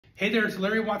Hey there, it's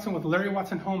Larry Watson with Larry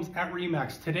Watson Homes at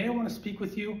RE/MAX. Today I want to speak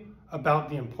with you about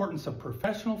the importance of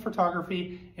professional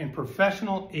photography and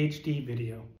professional HD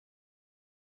video.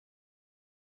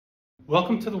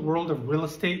 Welcome to the world of real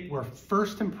estate where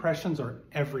first impressions are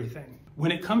everything.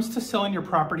 When it comes to selling your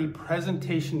property,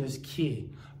 presentation is key.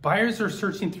 Buyers are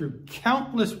searching through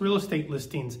countless real estate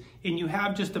listings and you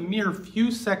have just a mere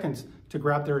few seconds to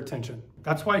grab their attention.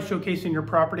 That's why showcasing your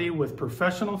property with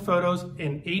professional photos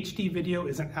and HD video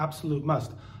is an absolute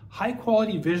must. High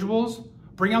quality visuals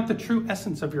bring out the true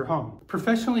essence of your home.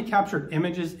 Professionally captured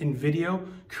images and video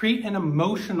create an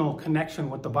emotional connection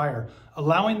with the buyer,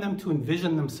 allowing them to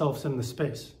envision themselves in the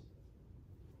space.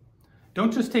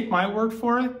 Don't just take my word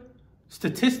for it.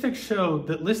 Statistics show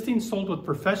that listings sold with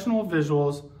professional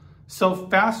visuals sell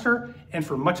faster and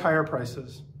for much higher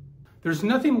prices. There's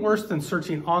nothing worse than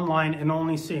searching online and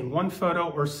only seeing one photo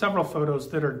or several photos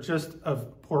that are just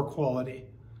of poor quality.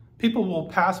 People will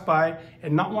pass by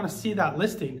and not want to see that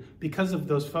listing because of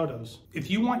those photos. If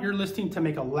you want your listing to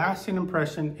make a lasting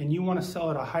impression and you want to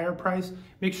sell at a higher price,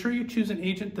 make sure you choose an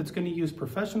agent that's going to use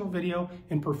professional video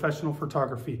and professional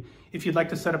photography. If you'd like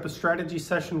to set up a strategy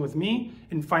session with me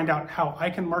and find out how I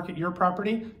can market your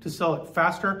property to sell it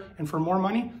faster and for more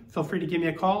money, feel free to give me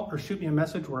a call or shoot me a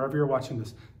message wherever you're watching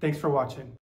this. Thanks for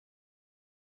watching.